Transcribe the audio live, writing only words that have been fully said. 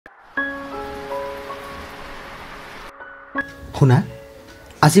শুনা,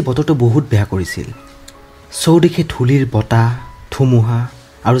 আজি বতৰটো বহুত বেয়া কৰিছিল। চৌদিশে ধূলিৰ বতাহ, ধুমুহা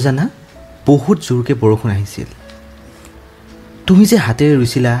আৰু জানা বহুত জোৰকৈ বৰষুণ আহিছিল। তুমি যে হাতেৰে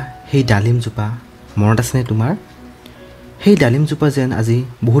ৰুইছিলা সেই ডালিমজোপা মনত আছেনে তোমাৰ? সেই ডালিমজোপা যেন আজি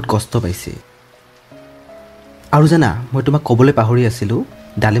বহুত কষ্ট পাইছে। আৰু জানা, মই তোমাক ক'বলৈ পাহৰি আছিলোঁ,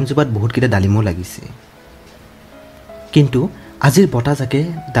 ডালিমজোপাত বহুতকেইটা ডালিমো লাগিছে। কিন্তু আজিৰ বতাহজাকে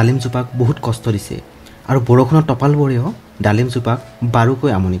ডালিমজোপাক বহুত কষ্ট দিছে আৰু বৰষুণৰ টপালবোৰেও ডালিমজোপাক বাৰুকৈ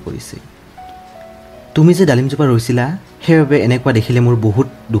আমনি কৰিছে। তুমি যে ডালিমজোপা ৰুইছিলা, সেইবাবে এনেকুৱা দেখিলে মোৰ বহুত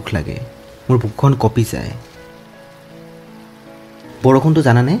দুখ লাগে, মোৰ বুকুখন কঁপি যায়। বৰষুণটো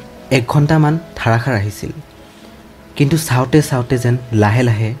জানানে 1 ঘণ্টামান ধাৰাসাৰ আহিছিল, কিন্তু চাওঁতে চাওঁতে যেন লাহে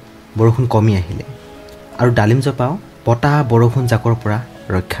লাহে বৰষুণ কমি আহিলে আৰু ডালিমজোপাও বতাহ বৰষুণ জাকৰ পৰা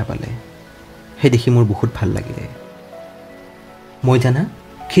ৰক্ষা পালে। সেই দেখি মোৰ বহুত ভাল লাগিলে। মই জানা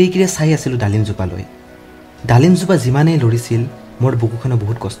খিৰিকীৰে চাই আছিলোঁ ডালিমজোপালৈ। ডালিমজোপা যিমানেই লৰিছিল মোৰ বুকুখনে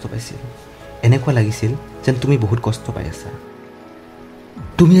বহুত কষ্ট পাইছিল। এনেকুৱা লাগিছিল যেন তুমি বহুত কষ্ট পাই আছা।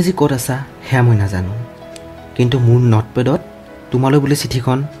 তুমি আজি ক'ত আছা সেয়া মই নাজানো, কিন্তু মোৰ নোটপেডত তোমালৈ বুলি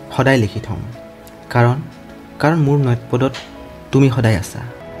চিঠিখন সদায় লিখি থ'ম, কাৰণ মোৰ নোটপেডত তুমি সদায় আছা।